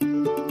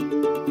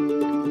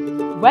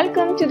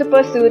Welcome to the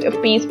Pursuit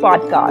of Peace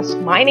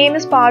podcast. My name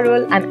is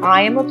Parul and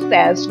I am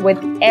obsessed with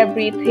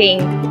everything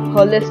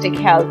holistic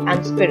health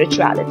and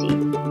spirituality.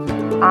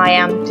 I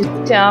am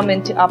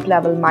determined to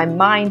uplevel my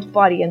mind,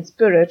 body, and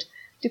spirit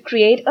to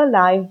create a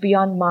life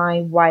beyond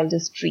my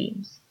wildest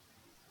dreams.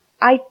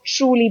 I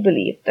truly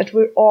believe that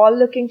we're all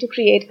looking to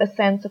create a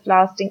sense of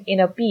lasting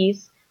inner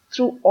peace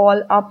through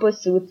all our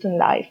pursuits in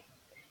life: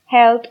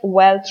 health,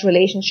 wealth,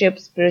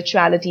 relationships,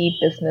 spirituality,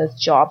 business,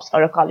 jobs,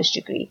 or a college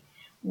degree.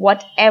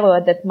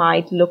 Whatever that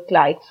might look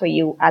like for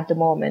you at the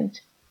moment,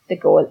 the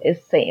goal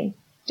is same: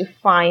 to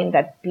find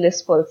that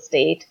blissful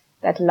state,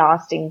 that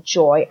lasting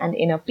joy and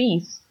inner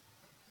peace.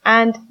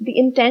 And the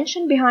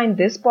intention behind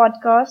this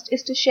podcast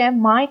is to share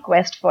my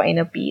quest for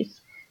inner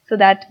peace so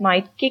that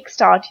might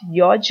kickstart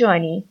your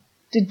journey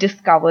to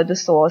discover the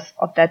source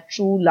of that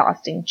true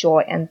lasting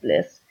joy and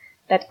bliss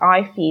that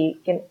I feel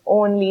can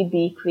only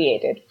be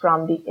created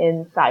from the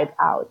inside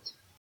out.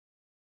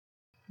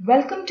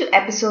 Welcome to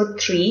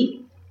episode 3.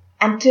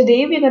 And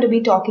today we're going to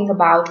be talking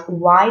about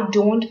why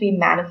don't we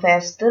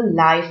manifest the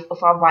life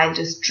of our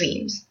wildest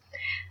dreams.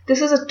 This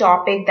is a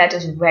topic that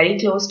is very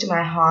close to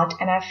my heart,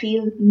 and I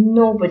feel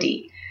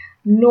nobody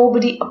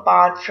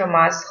apart from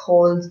us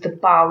holds the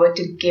power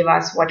to give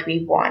us what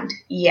we want.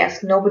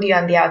 Yes, nobody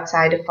on the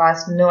outside of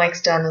us, no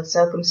external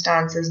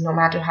circumstances, no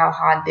matter how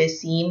hard they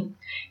seem,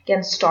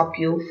 can stop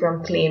you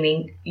from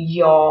claiming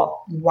your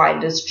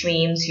wildest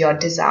dreams, your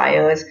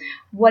desires,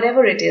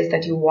 whatever it is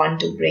that you want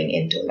to bring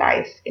into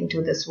life,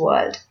 into this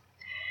world.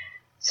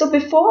 So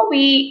before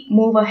we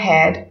move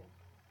ahead,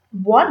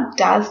 what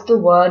does the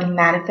word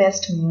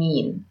manifest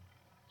mean?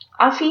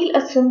 I feel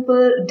a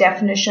simple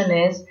definition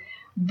is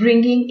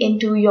bringing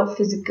into your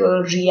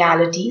physical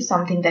reality,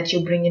 something that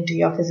you bring into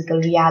your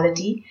physical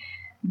reality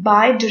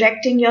by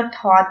directing your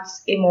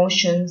thoughts,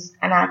 emotions,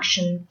 and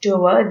action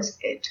towards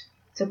it.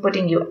 So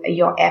putting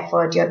your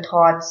effort, your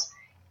thoughts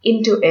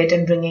into it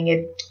and bringing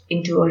it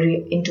into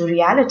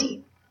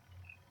reality.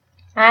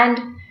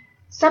 And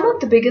some of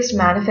the biggest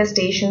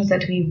manifestations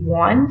that we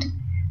want,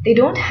 they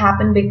don't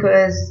happen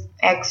because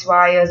X,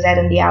 Y, or Z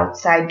on the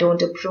outside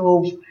don't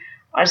approve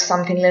or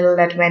something little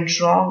that went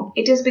wrong.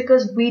 It is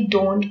because we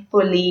don't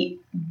fully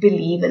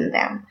believe in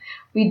them.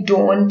 We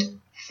don't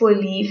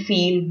fully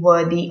feel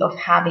worthy of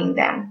having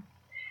them.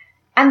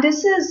 And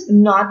this is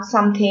not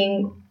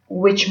something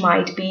which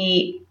might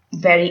be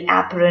very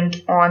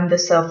apparent on the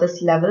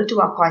surface level to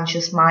our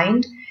conscious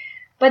mind,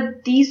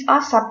 but these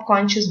are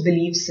subconscious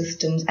belief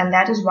systems, and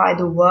that is why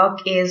the work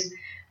is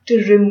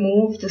to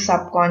remove the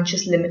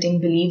subconscious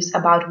limiting beliefs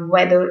about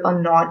whether or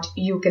not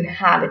you can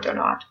have it or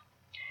not.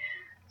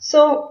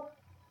 So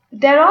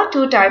there are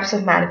two types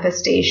of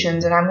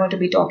manifestations, and I'm going to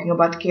be talking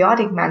about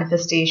chaotic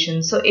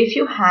manifestations. So if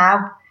you have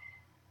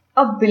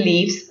a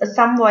belief, a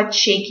somewhat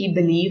shaky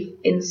belief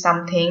in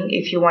something,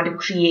 if you want to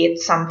create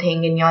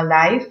something in your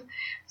life,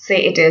 say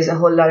it is a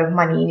whole lot of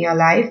money in your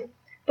life,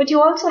 but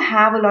you also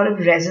have a lot of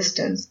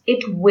resistance,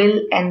 it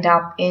will end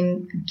up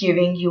in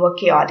giving you a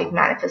chaotic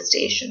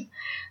manifestation.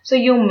 So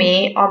you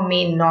may or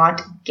may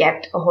not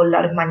get a whole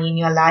lot of money in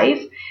your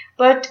life,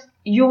 but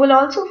you will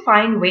also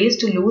find ways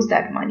to lose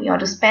that money or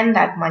to spend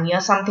that money,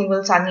 or something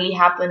will suddenly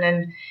happen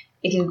and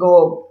it'll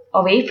go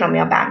away from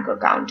your bank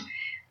account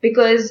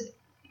because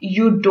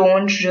you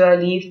don't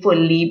really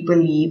fully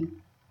believe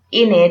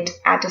in it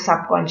at a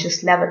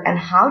subconscious level. And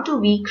how do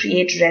we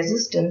create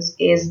resistance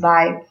is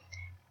by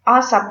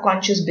our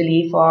subconscious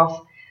belief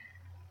of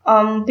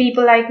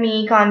people like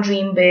me can't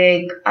dream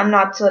big, I'm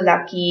not so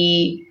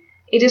lucky,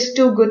 it is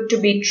too good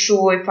to be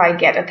true if I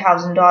get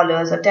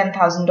 $1,000 or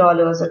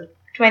 $10,000 or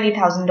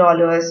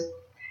 $20,000.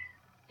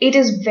 It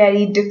is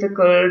very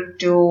difficult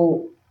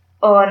to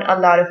earn a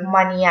lot of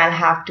money. I'll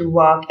have to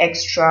work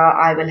extra.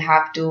 I will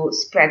have to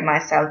spread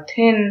myself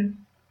thin.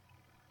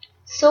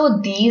 So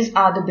these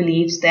are the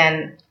beliefs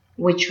then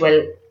which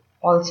will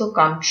also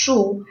come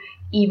true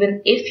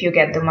even if you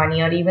get the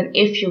money, or even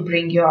if you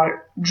bring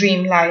your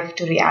dream life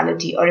to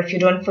reality, or if you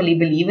don't fully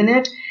believe in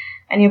it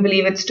and you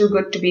believe it's too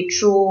good to be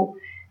true,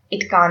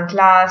 it can't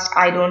last,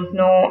 I don't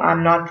know,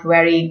 I'm not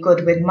very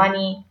good with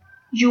money,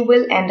 you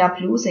will end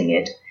up losing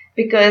it.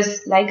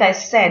 Because like I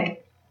said,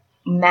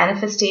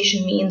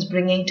 manifestation means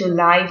bringing to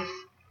life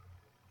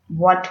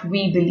what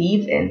we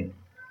believe in.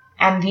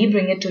 And we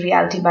bring it to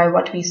reality by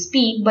what we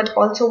speak, but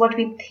also what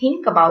we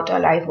think about our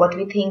life, what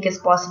we think is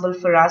possible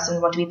for us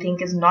and what we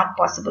think is not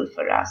possible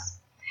for us.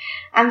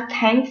 And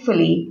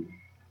thankfully,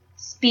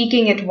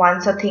 speaking it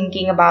once or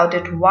thinking about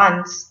it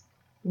once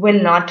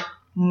will not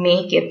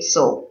make it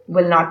so,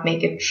 will not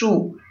make it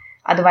true.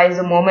 Otherwise,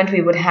 the moment we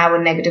would have a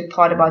negative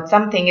thought about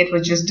something, it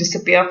would just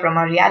disappear from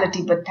our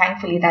reality. But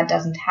thankfully, that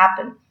doesn't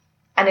happen.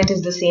 And it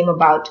is the same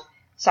about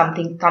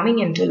something coming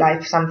into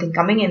life, something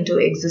coming into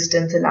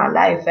existence in our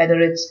life, whether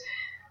it's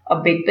a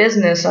big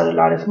business or a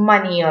lot of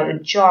money or a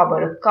job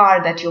or a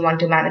car that you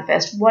want to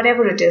manifest,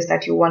 whatever it is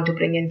that you want to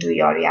bring into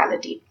your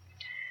reality.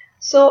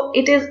 So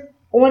it is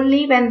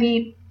only when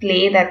we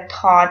play that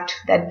thought,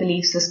 that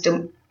belief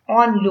system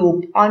on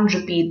loop, on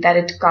repeat, that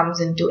it comes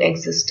into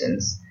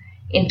existence,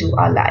 into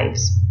our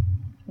lives.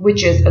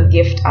 which is a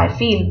gift, I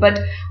feel. But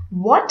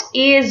what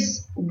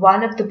is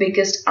one of the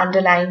biggest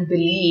underlying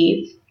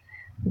belief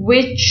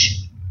which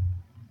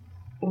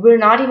we're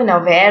not even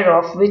aware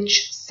of,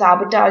 which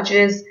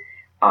sabotages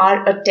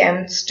our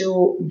attempts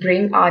to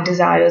bring our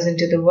desires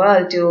into the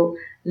world, to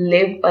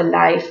live a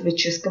life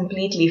which is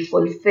completely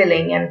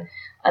fulfilling and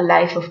a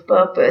life of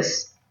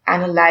purpose,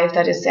 and a life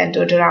that is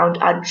centered around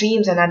our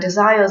dreams and our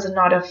desires and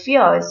not our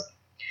fears?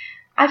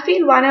 I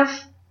feel one of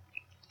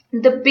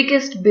the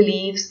biggest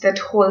beliefs that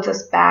holds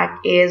us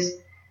back is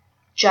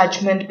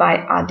judgment by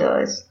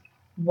others.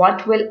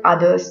 What will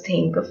others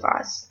think of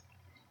us?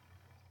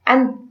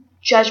 And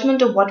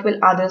judgment of what will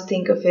others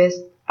think of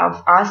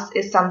us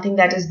is something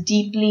that is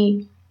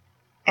deeply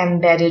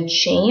embedded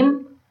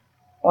shame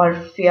or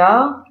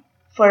fear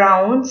for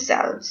our own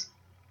selves.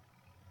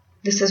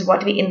 This is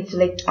what we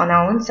inflict on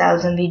our own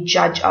selves, and we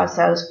judge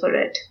ourselves for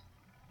it.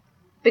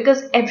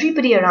 Because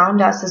everybody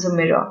around us is a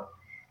mirror.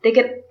 They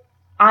can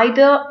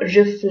either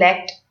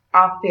reflect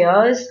our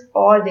fears,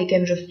 or they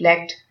can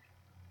reflect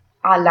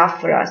our love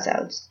for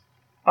ourselves,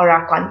 or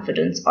our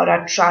confidence, or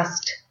our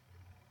trust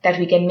that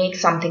we can make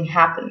something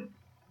happen.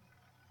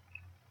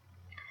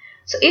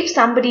 So if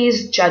somebody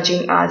is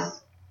judging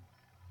us,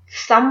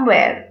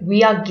 somewhere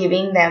we are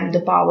giving them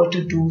the power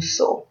to do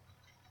so.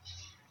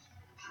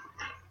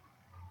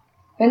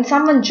 When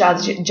someone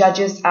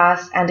judges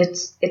us and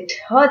it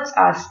hurts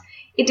us,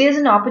 it is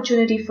an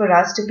opportunity for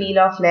us to peel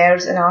off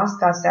layers and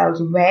ask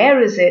ourselves, where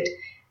is it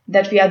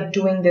that we are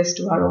doing this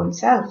to our own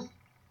self?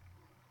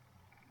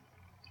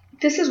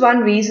 This is one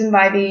reason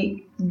why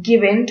we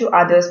give in to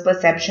others'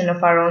 perception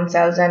of our own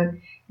selves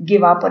and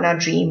give up on our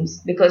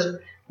dreams, because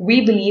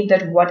we believe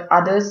that what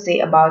others say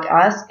about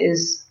us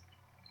is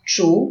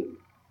true.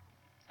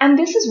 And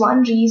this is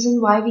one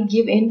reason why we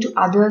give in to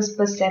others'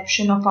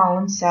 perception of our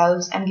own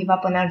selves and give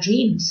up on our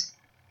dreams.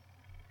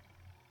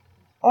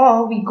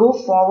 Or we go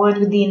forward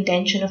with the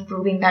intention of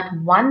proving that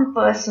one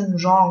person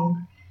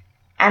wrong,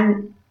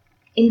 and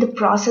in the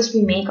process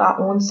we make our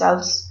own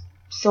selves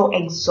so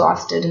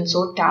exhausted and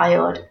so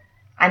tired.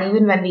 And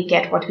even when we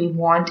get what we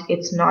want,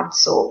 it's not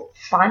so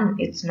fun,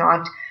 it's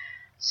not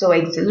so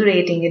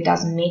exhilarating, it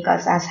doesn't make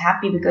us as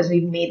happy, because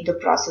we've made the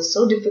process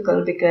so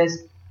difficult,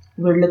 because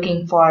we're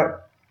looking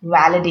for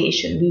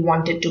validation. We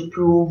wanted to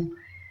prove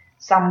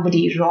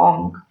somebody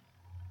wrong.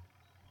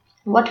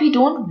 What we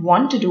don't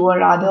want to do, or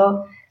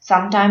rather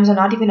sometimes are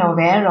not even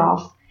aware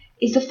of,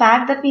 is the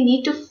fact that we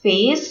need to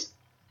face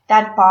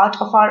that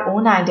part of our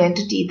own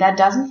identity that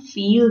doesn't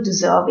feel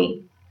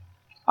deserving,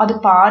 or the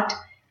part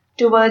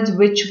towards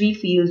which we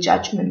feel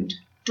judgment,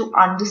 to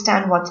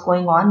understand what's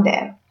going on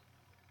there.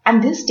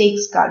 And this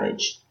takes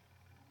courage.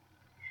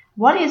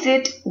 What is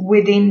it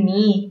within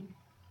me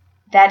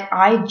that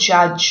I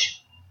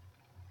judge,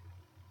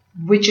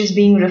 which is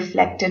being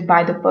reflected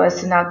by the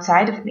person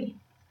outside of me?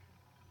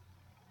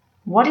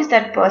 What is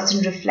that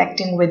person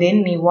reflecting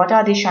within me? What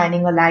are they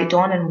shining a light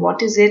on? And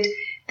what is it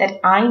that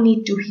I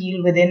need to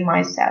heal within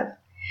myself?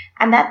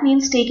 And that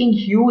means taking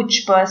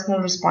huge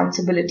personal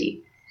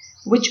responsibility,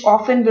 which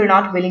often we're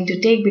not willing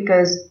to take,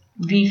 because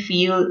we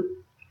feel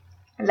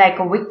like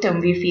a victim.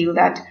 We feel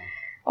that,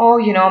 oh,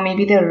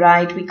 maybe they're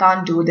right. We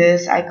can't do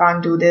this. I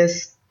can't do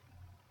this.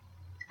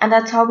 And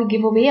that's how we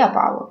give away our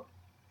power.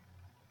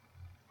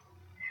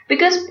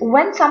 Because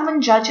when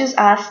someone judges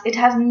us, it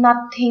has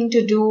nothing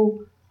to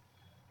do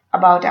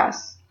about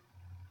us.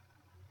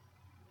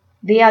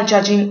 They are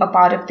judging a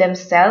part of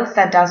themselves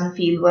that doesn't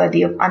feel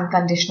worthy of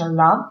unconditional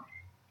love.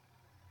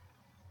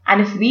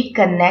 And if we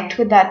connect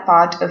with that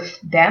part of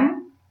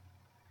them,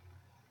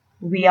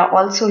 we are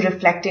also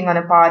reflecting on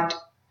a part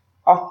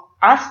of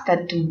us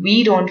that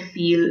we don't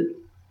feel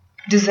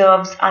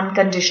deserves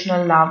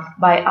unconditional love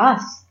by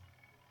us.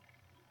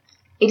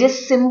 It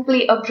is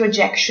simply a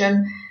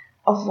projection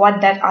of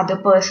what that other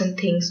person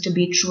thinks to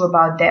be true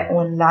about their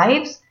own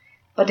lives,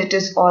 but it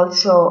is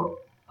also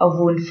a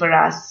wound for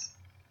us.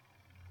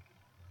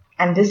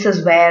 And this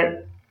is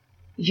where,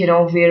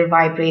 we're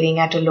vibrating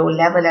at a low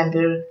level, and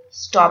we're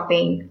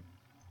stopping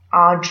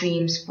our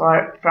dreams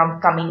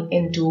from coming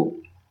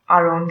into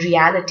our own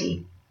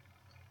reality.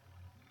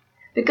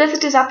 Because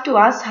it is up to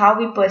us how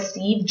we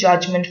perceive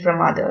judgment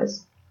from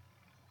others.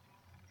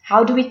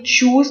 How do we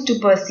choose to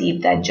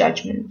perceive that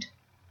judgment?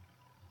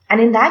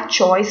 And in that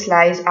choice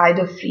lies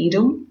either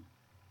freedom,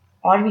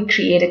 or we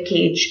create a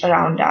cage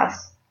around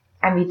us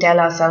and we tell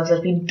ourselves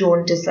that we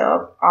don't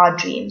deserve our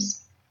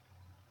dreams.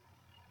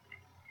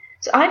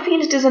 So I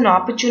feel it is an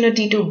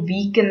opportunity to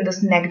weaken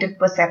this negative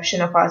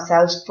perception of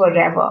ourselves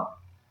forever,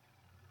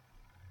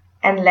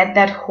 and let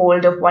that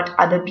hold of what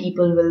other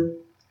people will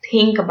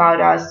think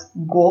about us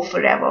go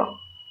forever.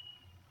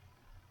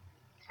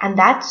 And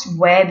that's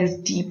where this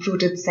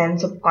deep-rooted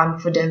sense of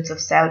confidence,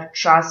 of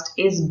self-trust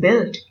is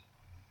built.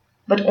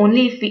 But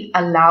only if we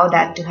allow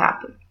that to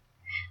happen.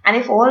 And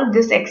if all of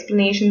this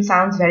explanation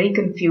sounds very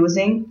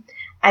confusing,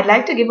 I'd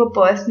like to give a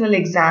personal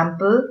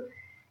example,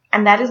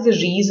 and that is the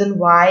reason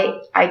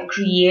why I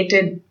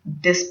created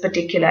this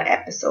particular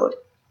episode.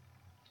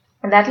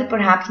 And that will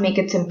perhaps make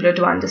it simpler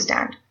to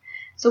understand.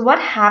 So what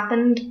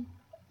happened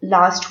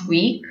last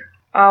week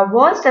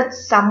was that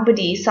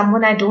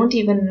someone I don't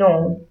even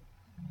know,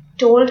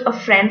 told a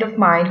friend of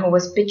mine who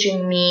was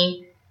pitching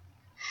me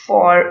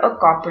for a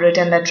corporate,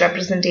 and that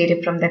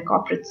representative from that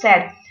corporate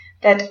said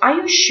that, "Are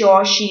you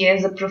sure she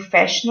is a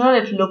professional?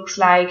 It looks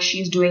like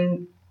she's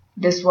doing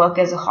this work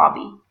as a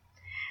hobby."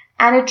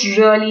 And it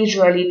really,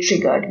 really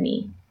triggered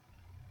me.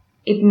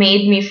 It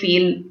made me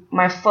feel,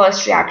 my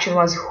first reaction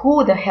was,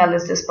 who the hell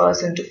is this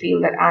person to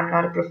feel that I'm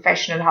not a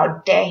professional?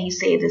 How dare he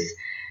say this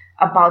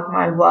about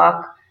my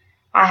work?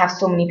 I have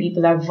so many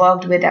people I've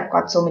worked with, I've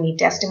got so many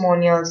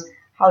testimonials.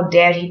 How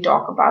dare he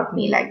talk about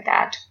me like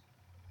that?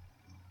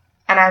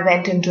 And I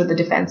went into the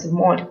defensive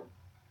mode.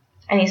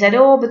 And he said,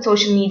 "Oh, but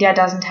social media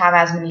doesn't have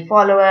as many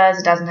followers,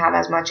 it doesn't have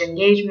as much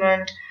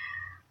engagement.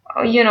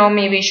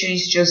 Maybe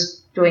she's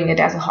just doing it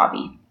as a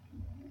hobby."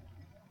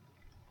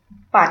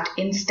 But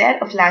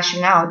instead of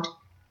lashing out,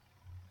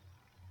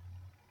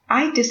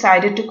 I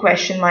decided to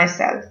question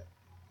myself.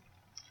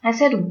 I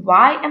said,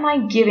 why am I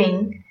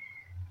giving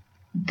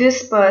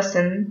this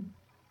person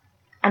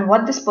and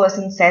what this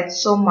person said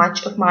so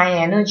much of my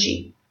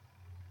energy?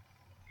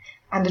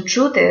 And the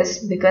truth is,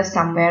 because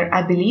somewhere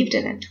I believed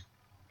in it.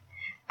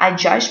 I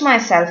judged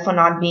myself for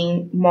not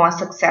being more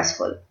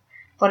successful,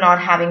 for not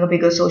having a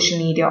bigger social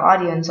media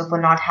audience, or for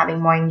not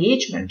having more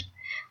engagement,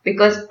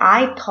 because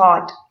I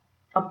thought,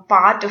 a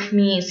part of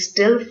me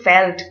still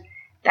felt,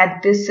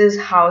 that this is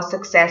how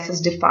success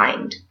is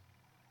defined.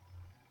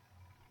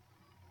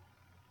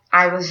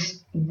 I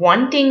was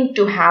wanting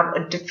to have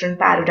a different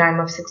paradigm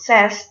of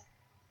success,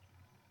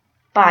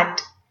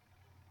 but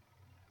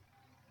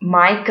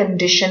my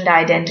conditioned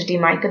identity,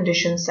 my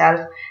conditioned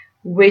self,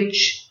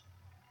 which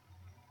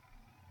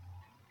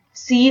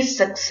sees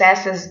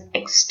success as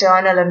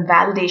external and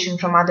validation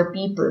from other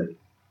people,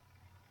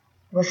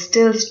 was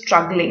still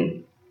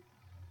struggling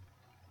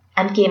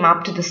and came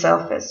up to the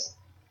surface.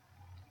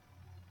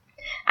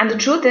 And the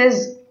truth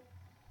is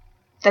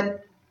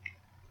that,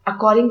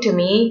 according to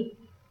me,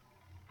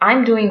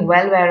 I'm doing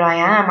well where I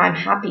am. I'm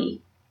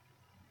happy.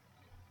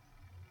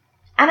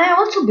 And I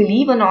also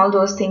believe in all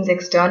those things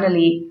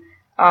externally,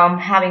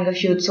 having a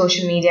huge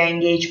social media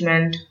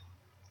engagement,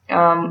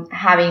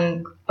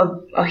 having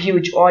a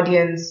huge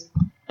audience.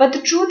 But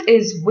the truth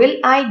is, will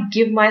I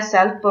give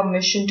myself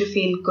permission to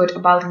feel good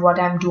about what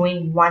I'm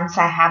doing once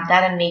I have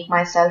that, and make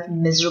myself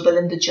miserable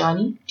in the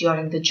journey,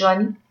 during the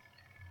journey?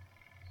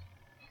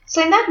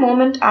 So in that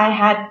moment, I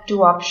had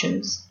two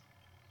options.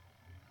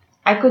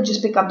 I could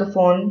just pick up the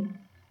phone,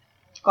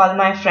 call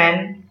my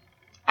friend,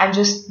 and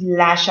just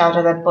lash out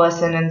at that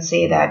person and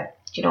say that,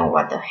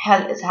 what the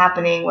hell is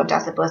happening? What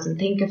does the person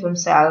think of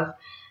himself?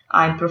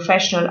 I'm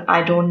professional.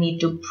 I don't need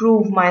to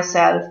prove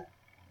myself.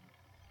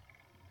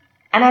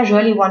 And I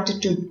really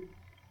wanted to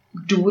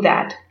do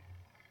that.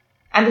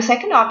 And the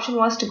second option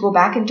was to go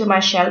back into my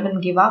shell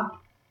and give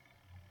up.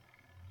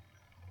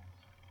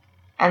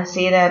 And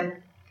say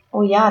that,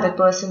 oh yeah, that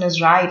person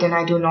is right, and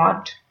I do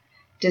not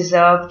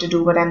deserve to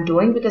do what I'm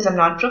doing because I'm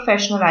not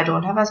professional, I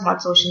don't have as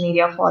much social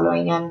media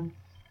following, and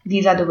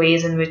these are the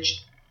ways in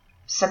which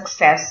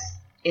success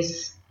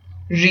is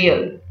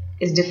real,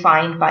 is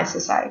defined by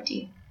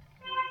society.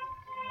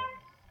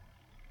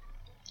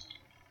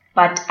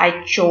 But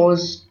I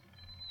chose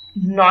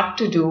not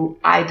to do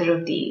either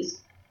of these.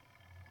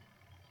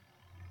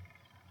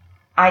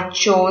 I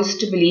chose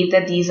to believe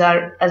that these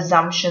are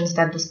assumptions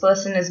that this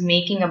person is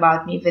making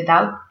about me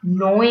without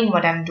knowing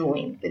what I'm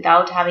doing,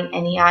 without having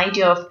any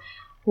idea of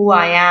who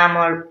I am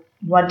or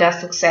what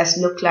does success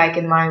look like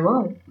in my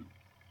world.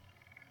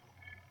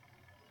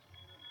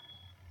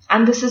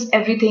 And this is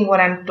everything.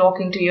 What I'm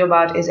talking to you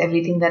about is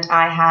everything that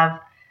I have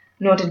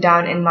noted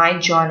down in my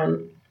journal.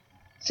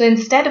 So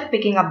instead of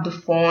picking up the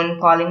phone,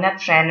 calling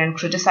that friend and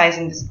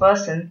criticizing this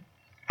person,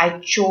 I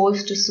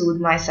chose to soothe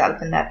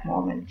myself in that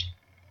moment.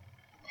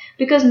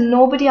 Because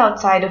nobody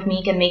outside of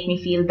me can make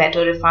me feel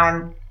better if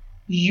I'm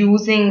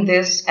using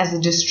this as a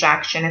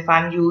distraction, if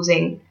I'm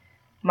using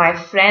my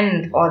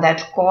friend or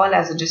that call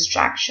as a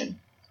distraction.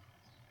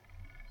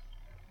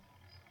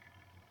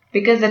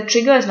 Because the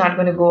trigger is not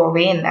going to go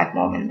away in that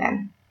moment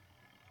then.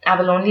 I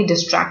will only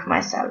distract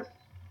myself.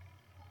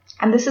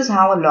 And this is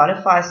how a lot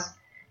of us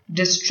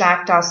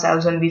distract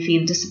ourselves when we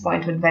feel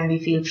disappointed, when we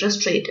feel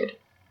frustrated.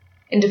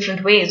 In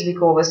different ways. We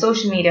go over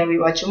social media, we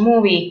watch a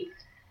movie,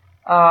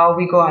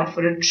 we go out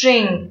for a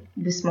drink,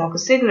 we smoke a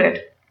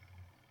cigarette.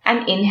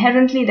 And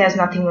inherently there's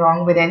nothing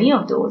wrong with any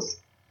of those.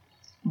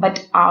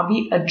 But are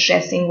we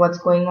addressing what's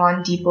going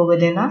on deeper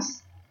within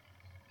us?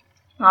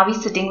 Are we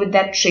sitting with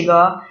that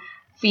trigger,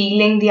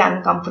 feeling the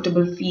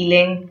uncomfortable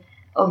feeling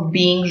of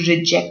being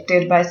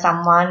rejected by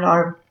someone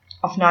or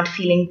of not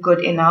feeling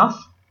good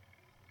enough?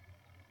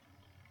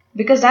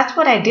 Because that's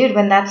what I did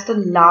when that's the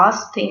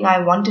last thing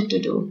I wanted to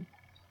do.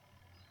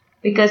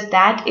 Because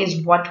that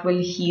is what will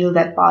heal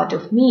that part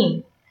of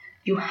me.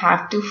 You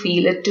have to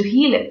feel it to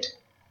heal it.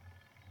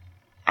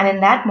 And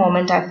in that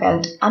moment, I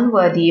felt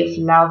unworthy of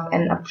love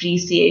and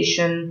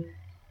appreciation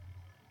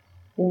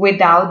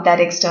without that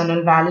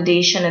external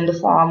validation in the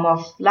form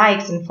of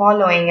likes and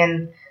following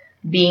and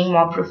being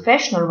more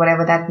professional,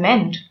 whatever that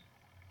meant.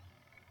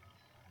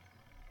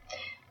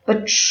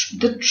 But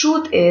the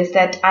truth is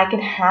that I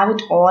can have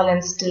it all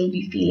and still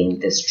be feeling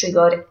this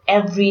triggered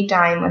every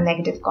time a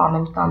negative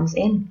comment comes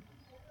in.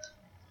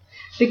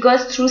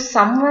 Because through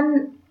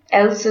someone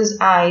else's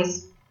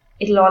eyes,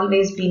 it'll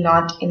always be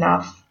not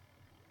enough.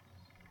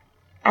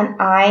 And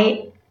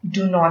I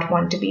do not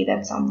want to be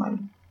that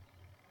someone.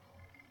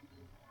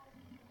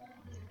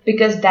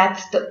 Because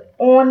that's the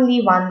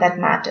only one that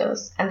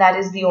matters, and that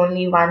is the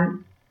only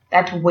one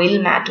that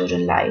will matter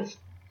in life.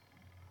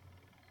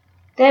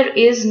 There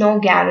is no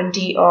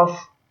guarantee of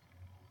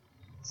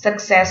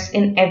success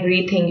in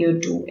everything you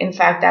do. In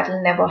fact, that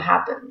will never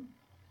happen.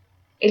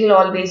 It'll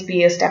always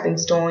be a stepping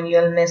stone.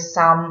 You'll miss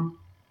some,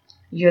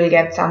 you'll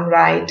get some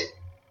right.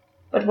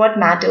 But what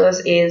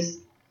matters is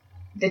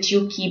that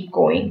you keep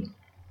going.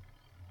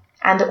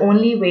 And the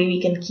only way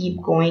we can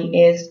keep going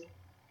is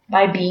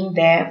by being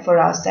there for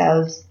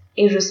ourselves,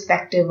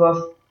 irrespective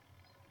of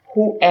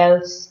who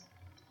else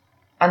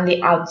on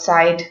the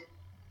outside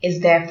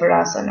is there for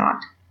us or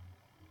not.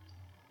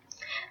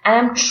 And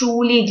I'm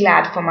truly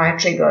glad for my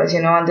triggers,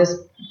 on this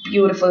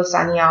beautiful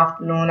sunny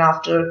afternoon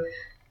after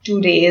 2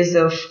 days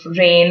of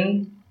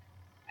rain.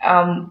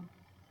 I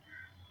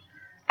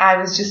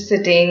was just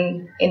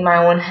sitting in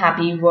my own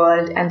happy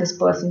world and this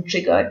person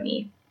triggered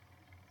me.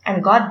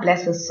 And God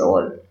bless his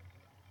soul.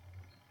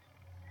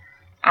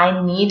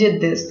 I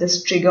needed this.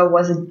 This trigger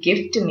was a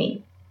gift to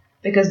me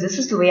because this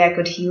is the way I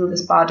could heal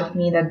this part of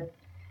me that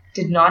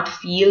did not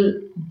feel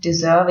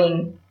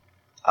deserving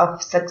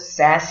of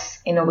success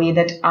in a way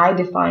that I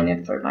define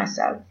it for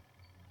myself.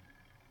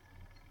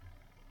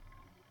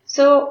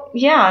 So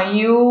yeah,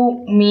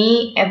 you,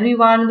 me,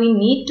 everyone, we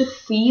need to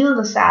feel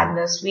the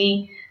sadness.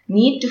 We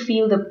need to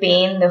feel the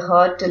pain, the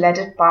hurt, to let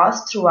it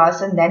pass through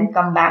us and then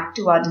come back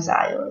to our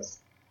desires.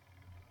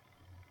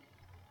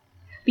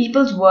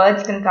 People's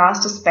words can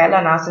cast a spell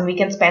on us and we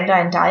can spend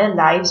our entire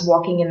lives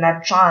walking in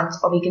that trance,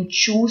 or we can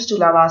choose to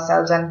love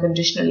ourselves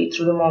unconditionally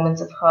through the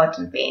moments of hurt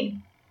and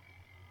pain.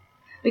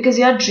 Because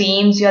your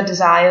dreams, your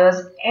desires,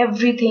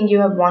 everything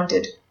you have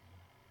wanted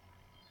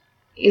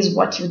is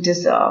what you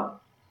deserve.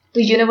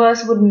 The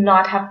universe would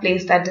not have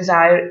placed that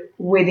desire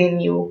within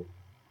you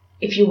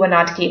if you were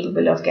not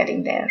capable of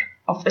getting there,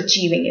 of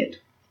achieving it,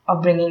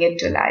 of bringing it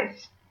to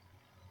life.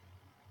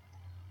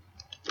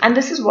 And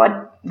this is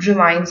what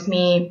reminds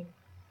me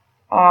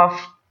of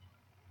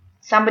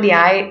somebody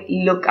I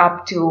look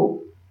up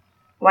to,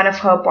 one of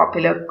her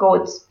popular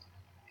quotes.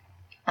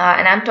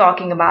 And I'm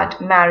talking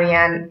about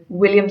Marianne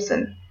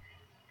Williamson.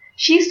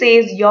 She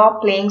says, "Your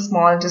playing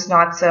small does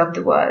not serve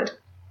the world.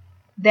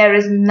 There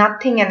is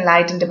nothing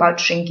enlightened about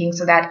shrinking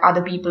so that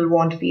other people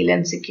won't feel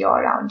insecure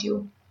around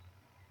you.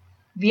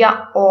 We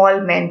are all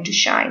meant to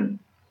shine,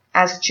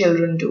 as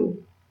children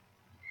do.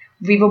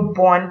 We were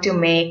born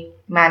to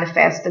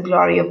manifest the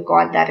glory of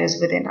God that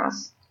is within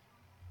us.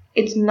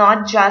 It's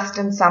not just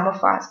in some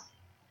of us.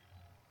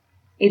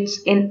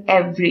 It's in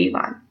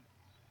everyone.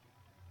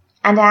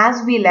 And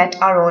as we let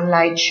our own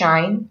light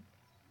shine,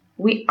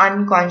 we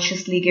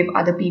unconsciously give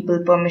other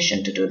people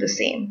permission to do the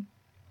same.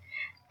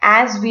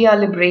 As we are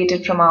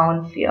liberated from our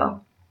own fear,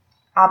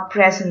 our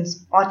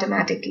presence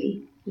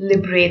automatically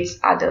liberates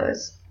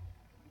others."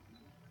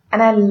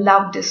 And I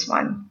love this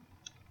one.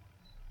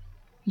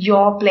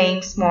 Your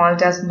playing small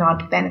does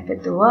not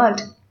benefit the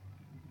world.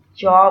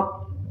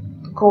 Your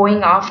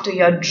going after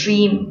your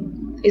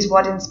dream is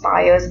what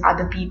inspires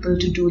other people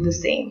to do the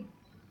same.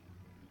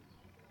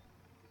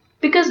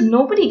 Because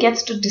nobody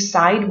gets to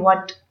decide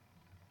what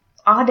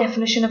our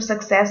definition of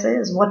success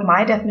is, what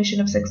my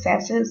definition of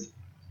success is.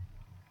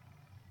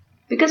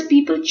 Because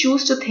people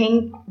choose to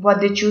think what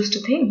they choose to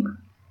think.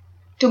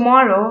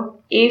 Tomorrow,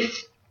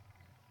 if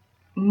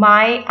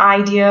my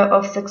idea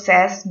of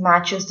success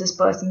matches this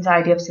person's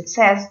idea of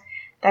success,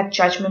 that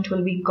judgment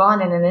will be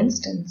gone in an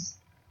instant.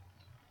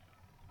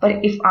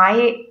 But if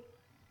I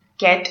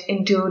get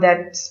into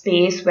that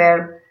space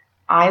where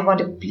I want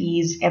to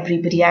please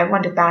everybody, I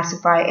want to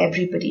pacify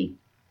everybody,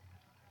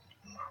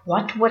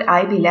 what would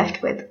I be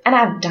left with? And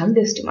I've done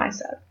this to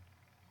myself.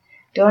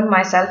 Turned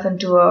myself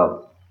into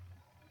a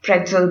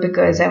pretzel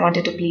because I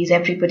wanted to please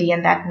everybody,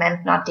 and that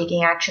meant not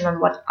taking action on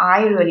what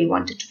I really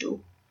wanted to do.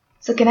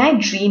 So can I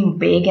dream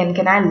big and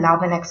can I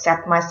love and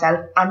accept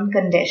myself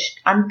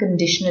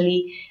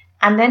unconditionally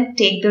and then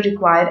take the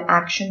required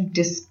action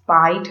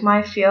despite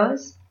my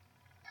fears?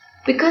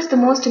 Because the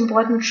most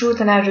important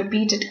truth, and I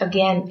repeat it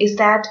again, is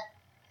that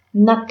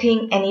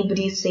nothing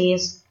anybody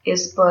says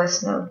is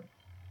personal.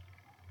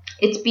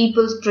 It's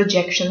people's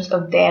projections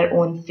of their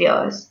own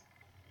fears.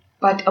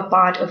 But a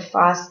part of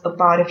us, a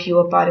part of you,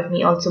 a part of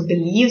me also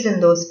believes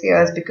in those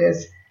fears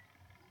because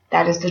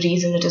that is the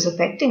reason it is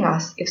affecting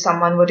us. If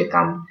someone were to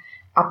come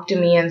up to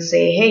me and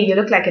say, "Hey, you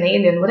look like an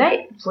alien," would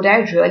I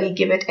really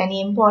give it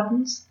any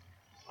importance?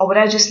 Or would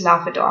I just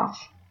laugh it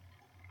off?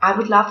 I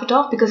would laugh it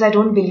off because I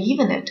don't believe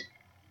in it.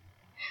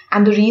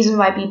 And the reason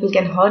why people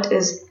can hurt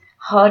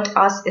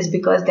us is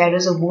because there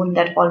is a wound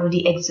that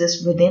already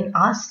exists within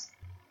us,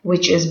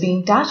 which is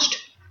being touched.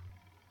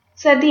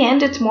 So at the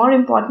end, it's more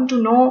important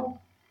to know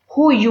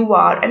who you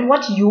are and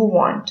what you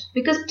want,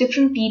 because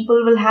different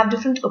people will have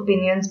different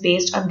opinions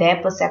based on their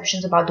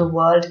perceptions about the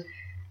world.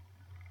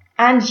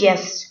 And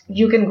yes,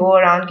 you can go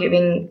around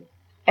giving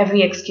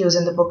every excuse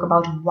in the book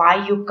about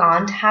why you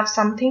can't have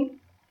something,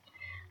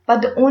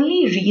 but the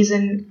only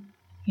reason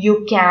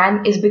you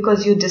can is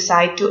because you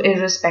decide to,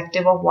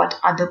 irrespective of what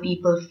other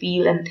people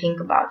feel and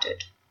think about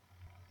it.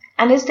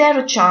 And is there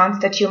a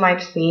chance that you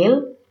might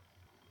fail?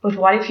 But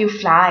what if you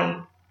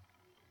fly?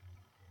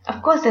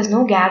 Of course, there's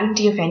no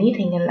guarantee of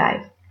anything in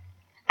life.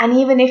 And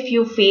even if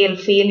you fail,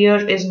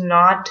 failure is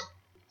not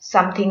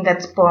something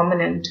that's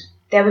permanent.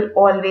 There will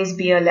always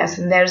be a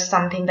lesson. There's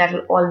something that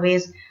will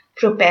always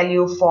propel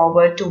you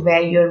forward to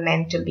where you're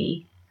meant to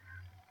be.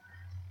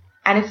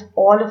 And if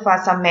all of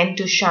us are meant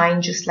to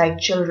shine just like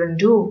children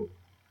do,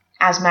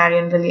 as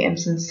Marianne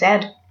Williamson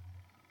said,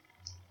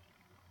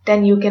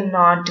 then you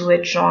cannot do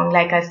it wrong.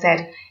 Like I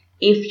said,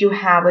 if you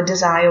have a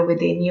desire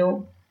within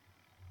you,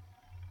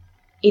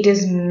 it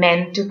is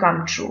meant to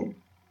come true.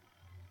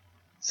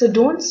 So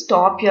don't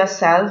stop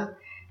yourself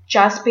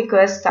just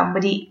because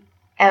somebody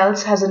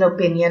else has an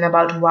opinion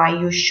about why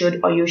you should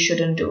or you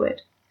shouldn't do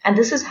it. And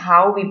this is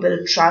how we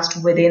build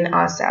trust within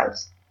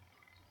ourselves.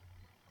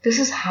 This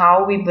is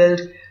how we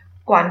build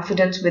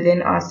confidence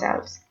within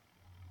ourselves.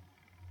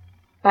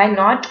 By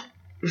not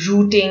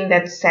rooting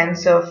that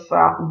sense of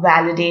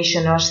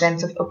validation or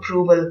sense of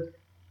approval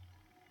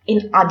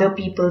in other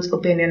people's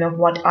opinion of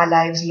what our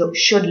lives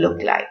should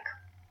look like.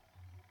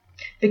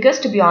 Because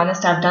to be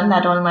honest, I've done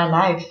that all my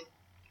life.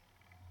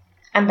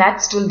 And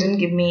that still didn't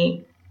give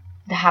me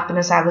the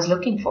happiness I was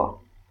looking for.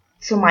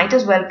 So might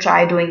as well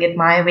try doing it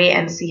my way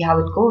and see how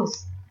it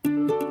goes.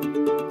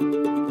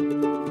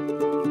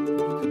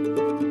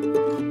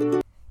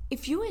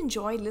 If you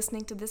enjoyed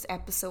listening to this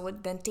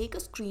episode, then take a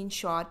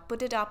screenshot,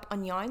 put it up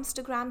on your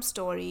Instagram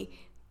story,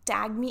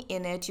 tag me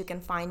in it. You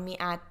can find me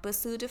at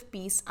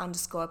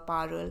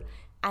pursuitofpeace_Parul,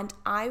 and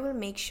I will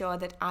make sure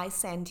that I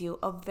send you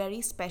a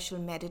very special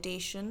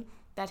meditation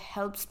that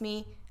helps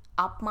me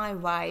up my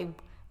vibe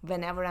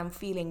whenever I'm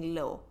feeling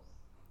low.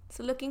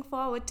 So looking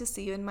forward to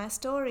see you in my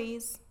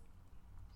stories.